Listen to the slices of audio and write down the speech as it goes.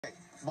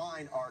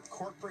mine are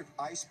corporate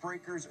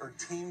icebreakers or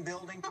team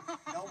building.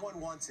 No one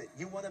wants it.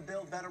 You want to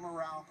build better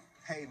morale?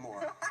 Pay more.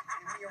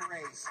 Give me a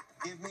raise.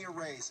 Give me a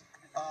raise.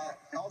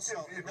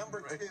 Also,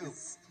 number 2,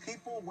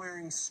 people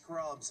wearing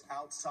scrubs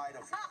outside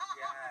of work.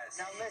 Yes.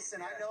 Now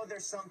listen, I know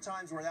there's some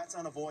times where that's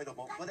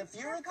unavoidable, but if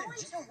you're at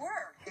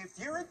if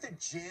you're at the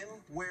gym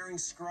wearing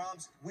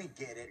scrubs, we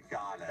get it.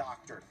 Got it.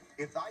 Doctor.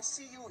 If I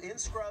see you in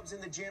scrubs in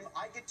the gym,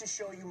 I get to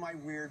show you my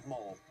weird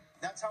mole.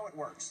 That's how it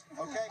works.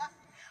 Okay?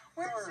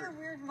 Where's your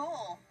weird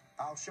mole?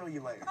 I'll show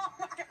you later. Oh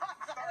my God.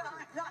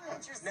 I'm not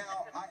interested.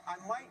 Now, I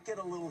might get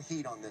a little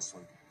heat on this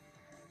one.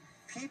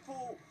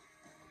 People,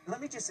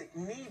 let me just say,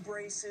 knee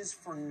braces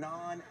for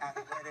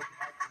non-athletic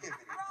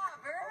activity.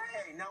 Robert!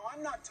 Okay, now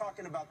I'm not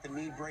talking about the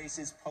knee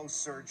braces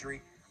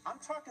post-surgery. I'm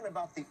talking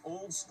about the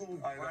old-school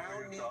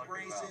brown knee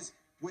braces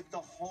with the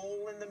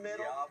hole in the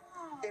middle.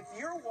 Yep. If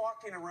you're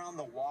walking around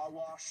the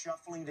Wawa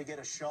shuffling to get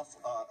a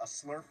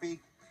Slurpee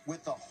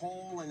with the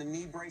hole in the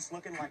knee brace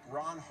looking like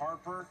Ron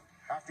Harper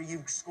after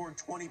you've scored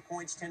 20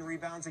 points, 10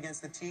 rebounds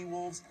against the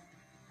T-Wolves,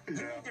 you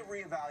need to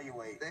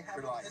reevaluate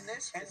your life.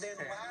 And then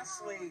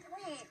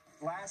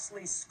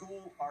lastly,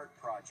 school art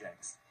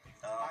projects.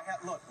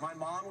 Look, my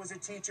mom was a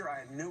teacher. I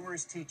had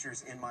numerous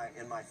teachers in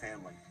my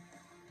family.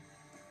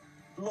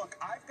 Look,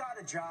 I've got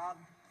a job.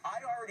 I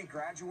already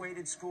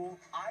graduated school.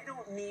 I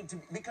don't need to,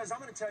 because I'm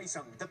going to tell you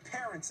something. The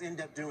parents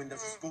end up doing the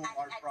school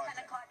art project.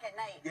 At 10 o'clock at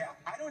night. Yeah,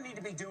 I don't need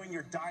to be doing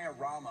your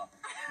diorama,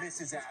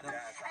 Mrs. Adams.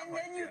 And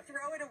then you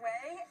throw it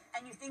away,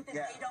 and you think that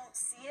they don't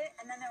see it,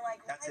 and then they're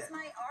like, why is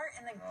my art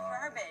in the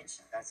garbage?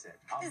 That's it.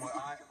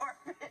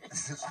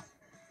 Garbage.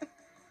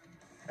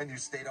 And you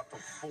stayed up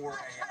till 4 I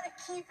a.m. try to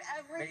keep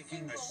every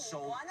making the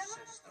single solar one of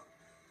them. system.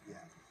 Yeah,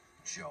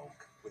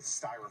 Joke. with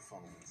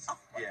styrofoam.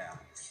 Yeah.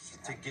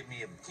 To give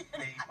me a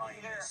A-.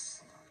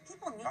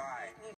 People need